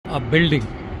a building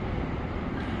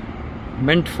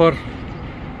meant for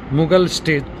Mughal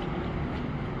stage,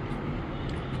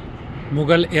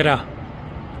 Mughal era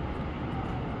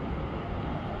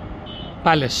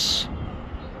palace.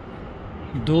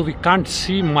 Though we can't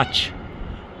see much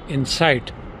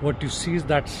inside, what you see is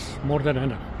that's more than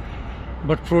enough.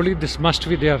 But probably this must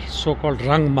be their so-called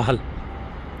Rang Mahal.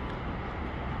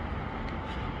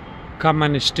 Come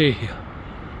and stay here.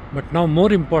 But now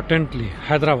more importantly,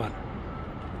 Hyderabad.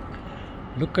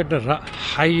 Look at the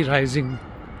high rising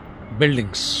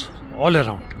buildings all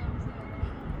around.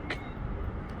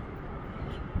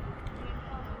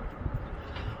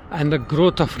 And the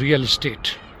growth of real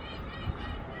estate.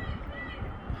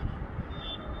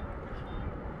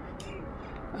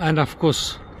 And of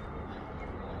course,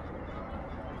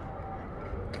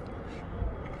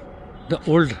 the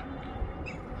old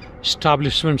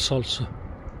establishments also.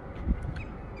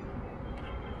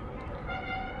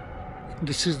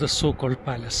 This is the so-called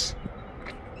palace,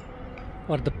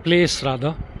 or the place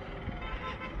rather,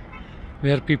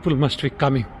 where people must be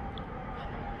coming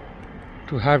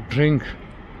to have drink,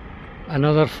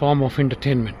 another form of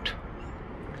entertainment.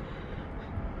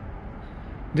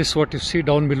 This what you see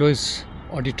down below is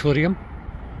auditorium,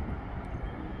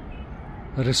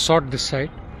 a resort this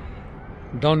side.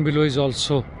 Down below is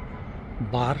also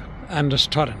bar and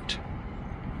restaurant,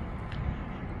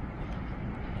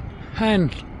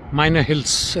 and minor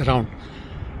hills around.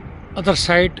 Other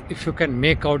side, if you can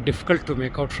make out, difficult to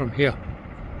make out from here.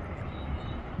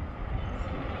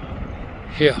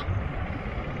 Here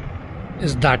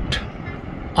is that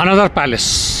another palace,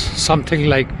 something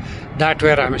like that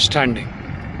where I am standing.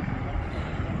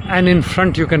 And in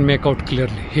front you can make out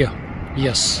clearly here,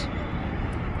 yes.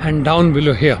 And down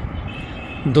below here,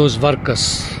 those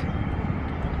workers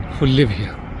who live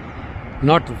here,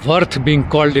 not worth being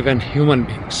called even human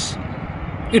beings.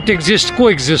 It exists,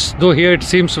 coexists, though here it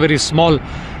seems very small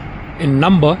in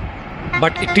number,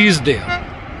 but it is there.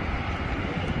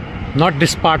 Not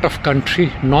this part of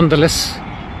country, nonetheless,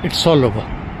 it's all over.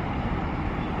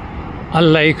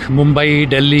 Unlike Mumbai,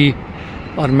 Delhi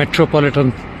or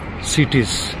metropolitan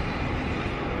cities,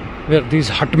 where these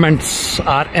hutments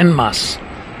are en masse,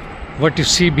 what you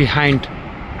see behind,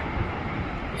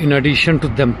 in addition to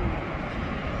them,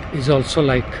 is also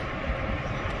like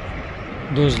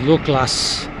those lower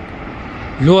class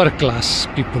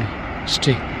people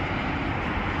stay.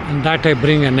 And that I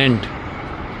bring an end.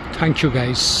 Thank you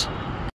guys.